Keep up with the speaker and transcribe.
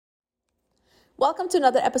Welcome to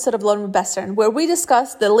another episode of Learn with Bestern, where we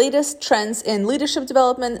discuss the latest trends in leadership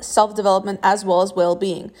development, self-development, as well as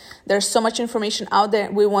well-being. There's so much information out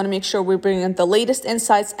there. We want to make sure we bring in the latest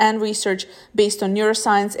insights and research based on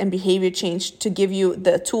neuroscience and behavior change to give you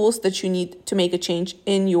the tools that you need to make a change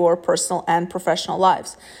in your personal and professional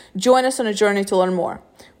lives. Join us on a journey to learn more.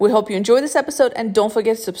 We hope you enjoy this episode, and don't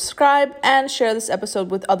forget to subscribe and share this episode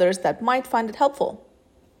with others that might find it helpful.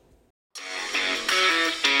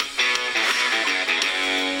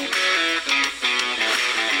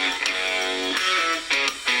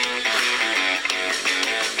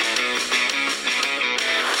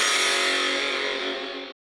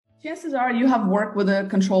 Chances are you have worked with a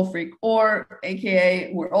control freak, or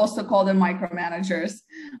AKA, we're also called them micromanagers,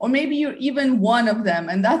 or maybe you're even one of them,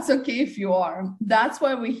 and that's okay if you are. That's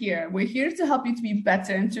why we're here. We're here to help you to be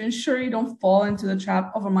better and to ensure you don't fall into the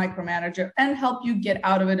trap of a micromanager and help you get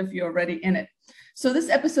out of it if you're already in it. So this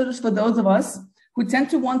episode is for those of us who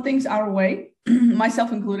tend to want things our way,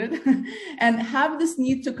 myself included, and have this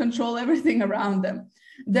need to control everything around them.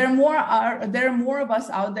 There are more of us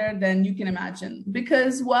out there than you can imagine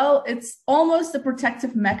because, well, it's almost a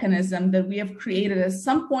protective mechanism that we have created at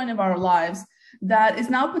some point of our lives that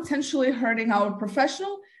is now potentially hurting our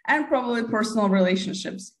professional and probably personal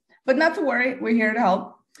relationships. But not to worry, we're here to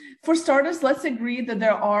help. For starters, let's agree that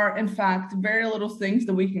there are, in fact, very little things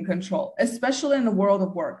that we can control, especially in the world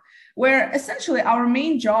of work, where essentially our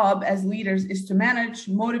main job as leaders is to manage,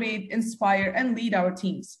 motivate, inspire, and lead our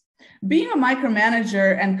teams. Being a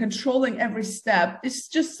micromanager and controlling every step is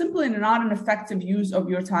just simply not an effective use of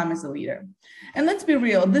your time as a leader. And let's be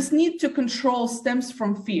real, this need to control stems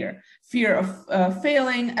from fear of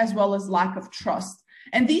failing, as well as lack of trust.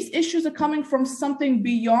 And these issues are coming from something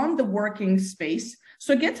beyond the working space.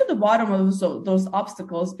 So get to the bottom of those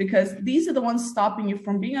obstacles, because these are the ones stopping you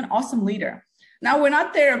from being an awesome leader. Now, we're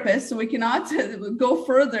not therapists, so we cannot go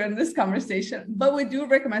further in this conversation, but we do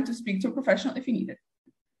recommend to speak to a professional if you need it.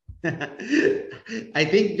 I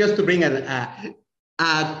think just to bring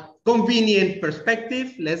a convenient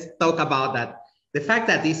perspective, let's talk about that. The fact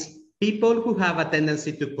that these people who have a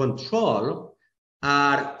tendency to control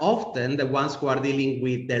are often the ones who are dealing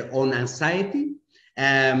with their own anxiety.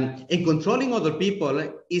 And controlling other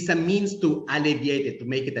people is a means to alleviate it, to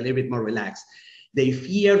make it a little bit more relaxed. They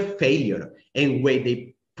fear failure, and when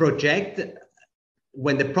they project,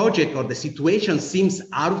 when the project or the situation seems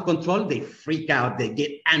out of control, they freak out, they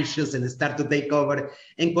get anxious and start to take over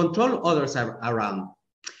and control others around.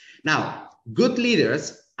 Now, good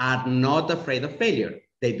leaders are not afraid of failure.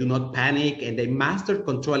 They do not panic, and they master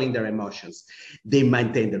controlling their emotions. They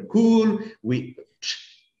maintain their cool, which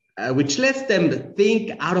lets them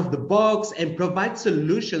think out of the box and provide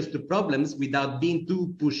solutions to problems without being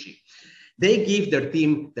too pushy. They give their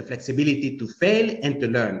team the flexibility to fail and to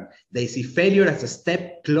learn. They see failure as a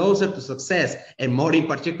step closer to success, and more in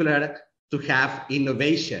particular, to have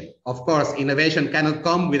innovation. Of course, innovation cannot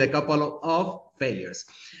come with a couple of failures.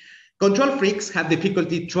 Control freaks have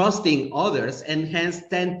difficulty trusting others and hence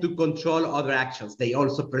tend to control other actions. They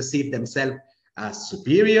also perceive themselves as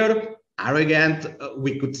superior, arrogant,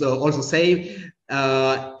 we could also say,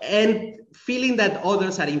 and feeling that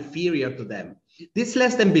others are inferior to them. This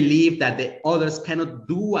lets them believe that the others cannot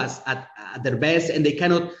do as at their best, and they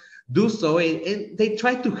cannot do so. And they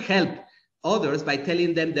try to help others by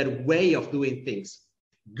telling them their way of doing things.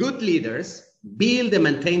 Good leaders build and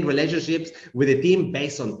maintain relationships with the team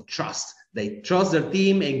based on trust. They trust their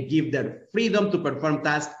team and give them freedom to perform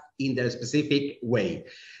tasks in their specific way.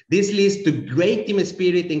 This leads to great team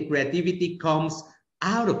spirit, and creativity comes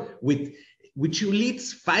out of which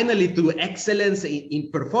leads finally to excellence in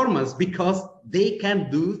performance, because they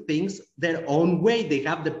can do things their own way. They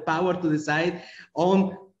have the power to decide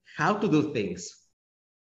on how to do things.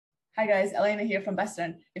 Hi guys, Elena here from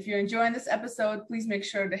Bestern. If you're enjoying this episode, please make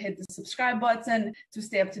sure to hit the subscribe button to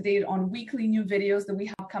stay up to date on weekly new videos that we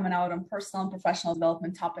have coming out on personal and professional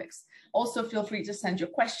development topics. Also, feel free to send your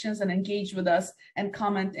questions and engage with us and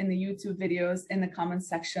comment in the YouTube videos in the comment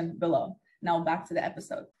section below. Now back to the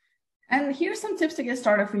episode. And here's some tips to get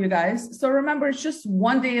started for you guys. So remember, it's just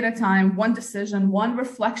one day at a time, one decision, one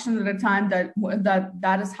reflection at a time.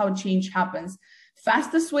 That is how change happens.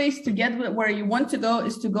 Fastest ways to get where you want to go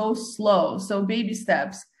is to go slow. So baby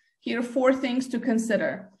steps. Here are 4 things to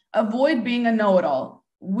consider. Avoid being a know-it-all.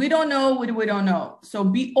 We don't know what we don't know. So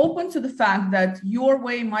be open to the fact that your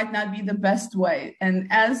way might not be the best way. And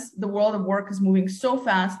as the world of work is moving so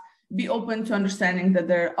fast, be open to understanding that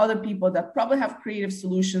there are other people that probably have creative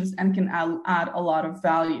solutions and can add a lot of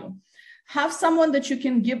value. Have someone that you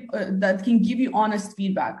can give that can give you honest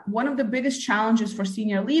feedback. One of the biggest challenges for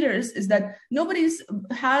senior leaders is that nobody's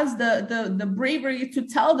has the bravery to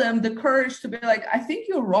tell them, the courage to be like, I think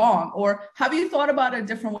you're wrong, or have you thought about it a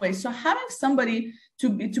different way? So having somebody to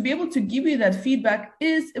be able to give you that feedback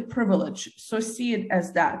is a privilege. So see it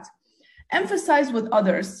as that. Emphasize with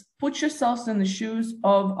others. Put yourselves in the shoes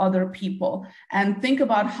of other people and think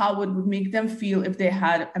about how it would make them feel if they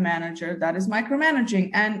had a manager that is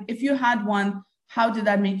micromanaging. And if you had one, how did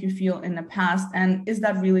that make you feel in the past? And is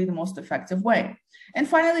that really the most effective way? And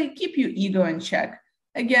finally, keep your ego in check.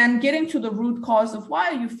 Again, getting to the root cause of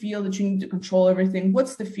why you feel that you need to control everything.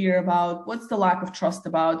 What's the fear about? What's the lack of trust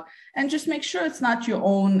about? And just make sure it's not your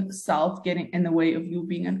own self getting in the way of you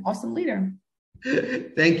being an awesome leader.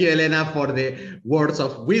 Thank you, Elena, for the words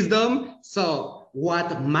of wisdom. So what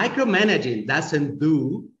micromanaging doesn't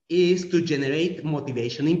do is to generate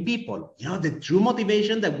motivation in people. You know, the true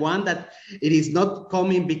motivation, the one that it is not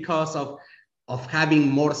coming because of having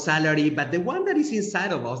more salary, but the one that is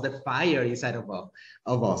inside of us, the fire inside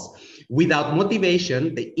of us. Without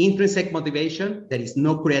motivation, the intrinsic motivation, there is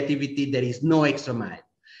no creativity, there is no extra mile.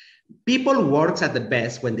 People work at the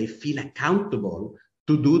best when they feel accountable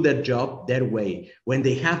to do their job their way, when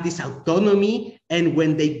they have this autonomy and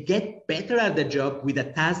when they get better at the job with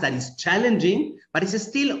a task that is challenging, but is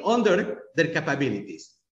still under their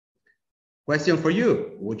capabilities. Question for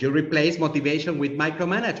you, would you replace motivation with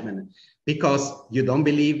micromanagement because you don't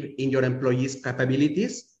believe in your employees'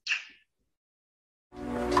 capabilities?